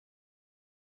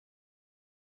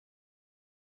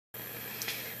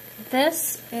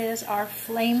This is our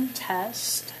flame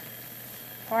test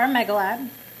for our MegaLab.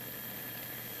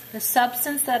 The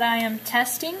substance that I am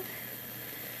testing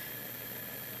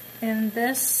in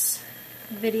this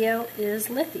video is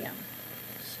lithium.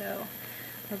 So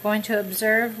we're going to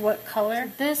observe what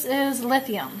color. This is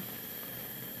lithium.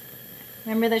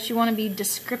 Remember that you want to be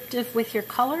descriptive with your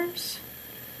colors.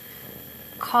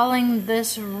 Calling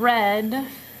this red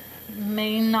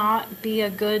may not be a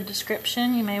good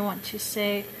description. You may want to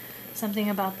say something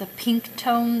about the pink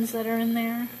tones that are in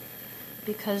there,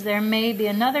 because there may be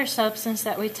another substance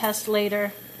that we test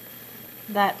later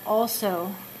that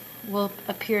also will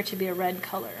appear to be a red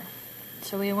color.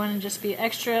 So we want to just be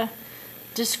extra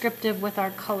descriptive with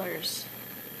our colors.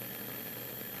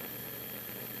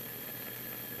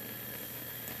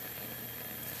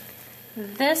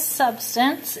 This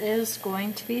substance is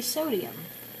going to be sodium.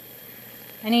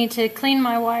 I need to clean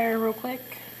my wire real quick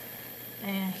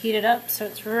and heat it up so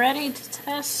it's ready to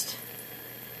test.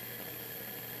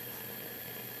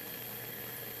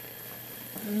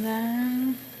 And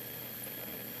then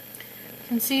you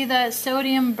can see that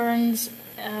sodium burns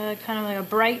kind of like a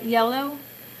bright yellow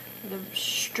with a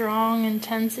strong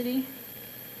intensity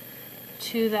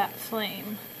to that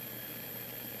flame.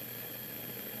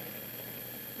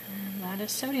 And that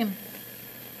is sodium.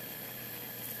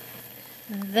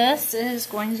 This is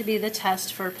going to be the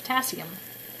test for potassium.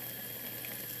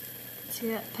 See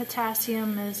that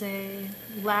potassium is a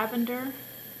lavender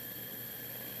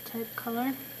type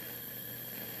color.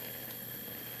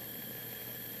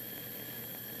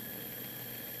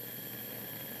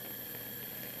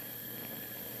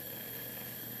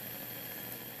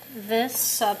 This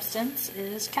substance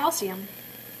is calcium.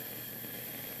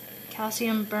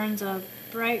 Calcium burns a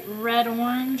bright red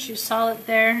orange. You saw it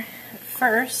there at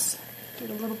first. Get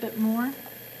a little bit more.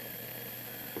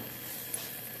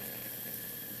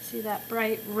 See that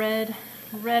bright red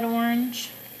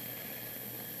orange?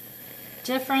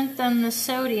 Different than the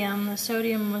sodium. The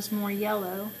sodium was more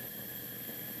yellow,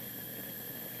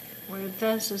 where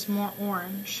this is more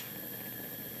orange.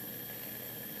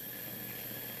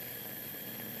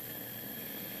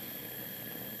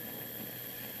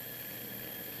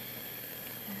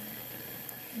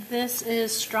 This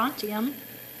is strontium.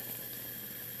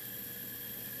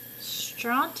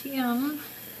 Strontium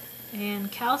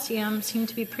and calcium seem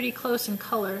to be pretty close in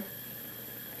color.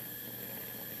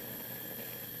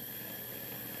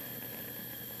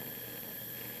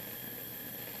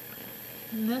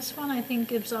 And this one I think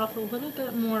gives off a little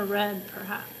bit more red,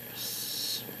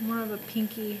 perhaps. More of a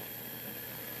pinkish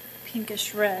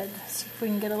red. See if we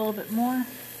can get a little bit more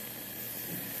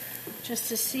just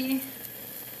to see.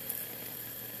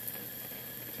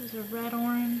 There's a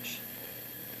red-orange.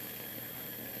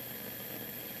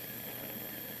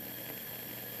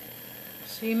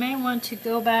 So you may want to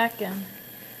go back and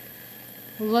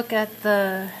look at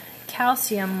the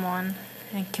calcium one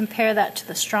and compare that to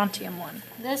the strontium one.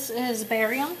 This is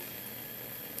barium. It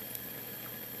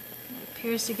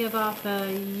appears to give off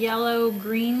a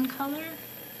yellow-green color.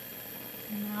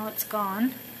 Now it's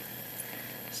gone.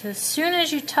 So as soon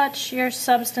as you touch your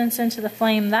substance into the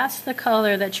flame, that's the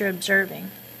color that you're observing.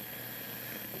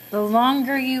 The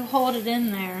longer you hold it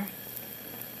in there,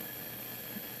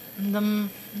 the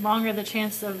longer the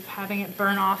chance of having it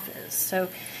burn off is. So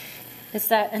it's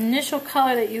that initial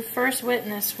color that you first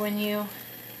witness when you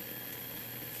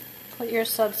put your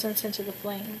substance into the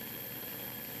flame.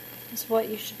 Is what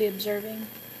you should be observing.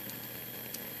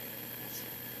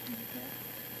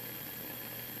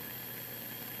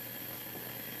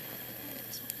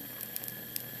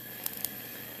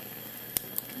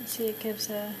 You can see it gives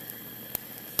a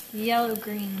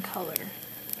yellow-green color.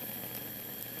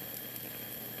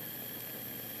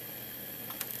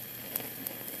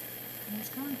 And it's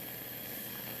gone.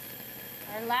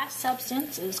 Our last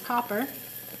substance is copper.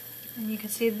 And you can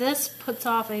see this puts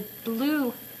off a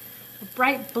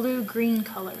bright blue-green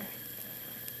color.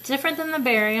 Different than the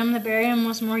barium. The barium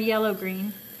was more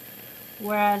yellow-green,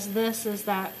 whereas this is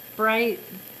that bright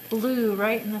blue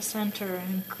right in the center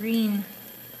and green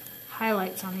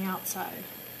highlights on the outside.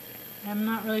 I'm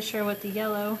not really sure what the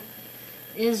yellow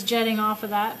is jetting off of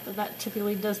that, but that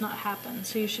typically does not happen.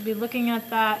 So you should be looking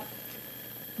at that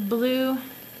blue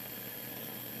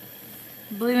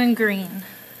and green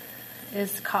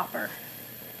is copper.